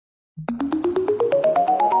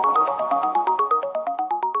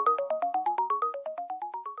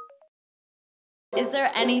Is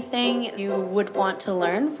there anything you would want to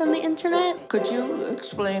learn from the internet? Could you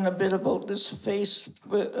explain a bit about this Facebook?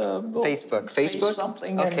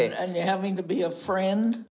 Something, okay. And you're having to be a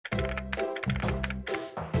friend?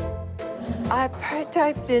 I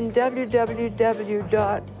typed in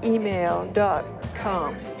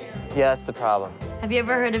www.email.com. Yeah, that's the problem. Have you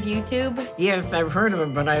ever heard of YouTube? Yes, I've heard of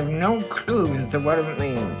it, but I have no clue as to what it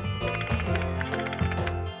means.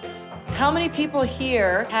 How many people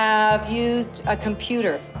here have used a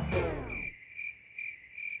computer?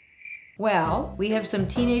 Well, we have some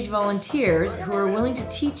teenage volunteers who are willing to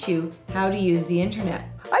teach you how to use the internet.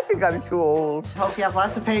 I think I'm too old. Hope you have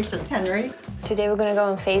lots of patience, Henry. Today we're gonna go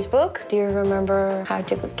on Facebook. Do you remember how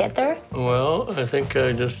to get there? Well, I think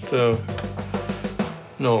I just,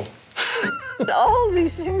 no. All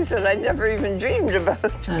these things that I never even dreamed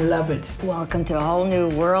about. I love it. Welcome to a whole new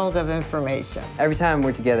world of information. Every time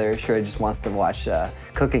we're together, Shreya just wants to watch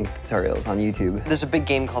cooking tutorials on YouTube. There's a big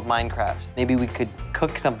game called Minecraft. Maybe we could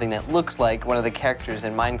cook something that looks like one of the characters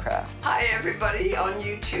in Minecraft. Hi, everybody on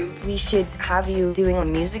YouTube. We should have you doing a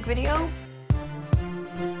music video.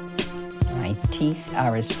 My teeth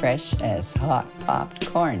are as fresh as hot popped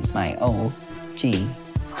corns, my OG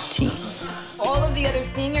teeth. All of the other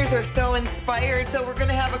seniors are so inspired, so we're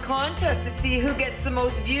gonna have a contest to see who gets the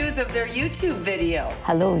most views of their YouTube video.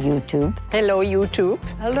 Hello, YouTube. Hello, YouTube.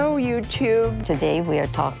 Hello, YouTube. Today we are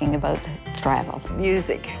talking about travel.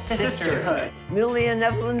 Music. Sisterhood. Millie and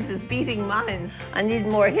Evelyn's is beating mine. I need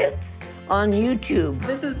more hits on YouTube.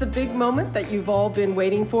 This is the big moment that you've all been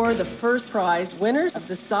waiting for. The first prize, winners of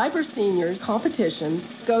the Cyber Seniors competition,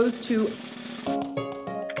 goes to...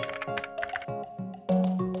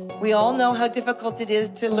 We all know how difficult it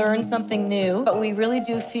is to learn something new, but we really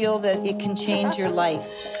do feel that it can change your life.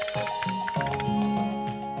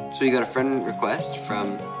 So you got a friend request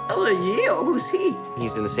from... Leo, who's he?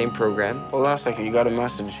 He's in the same program. Hold on a second, you got a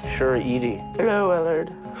message. Sure, Edie. Hello,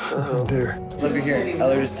 Ellard. Oh, dear. Look here,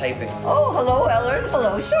 Ellard is typing. Oh, hello, Ellard.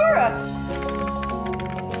 Hello, Shura.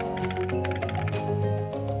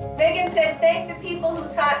 Megan said, thank the people who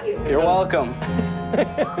taught you. You're welcome.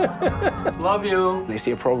 Love you. They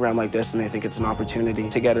see a program like this and they think it's an opportunity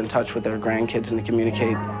to get in touch with their grandkids and to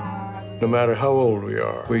communicate. No matter how old we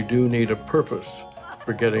are, we do need a purpose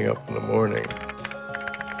for getting up in the morning.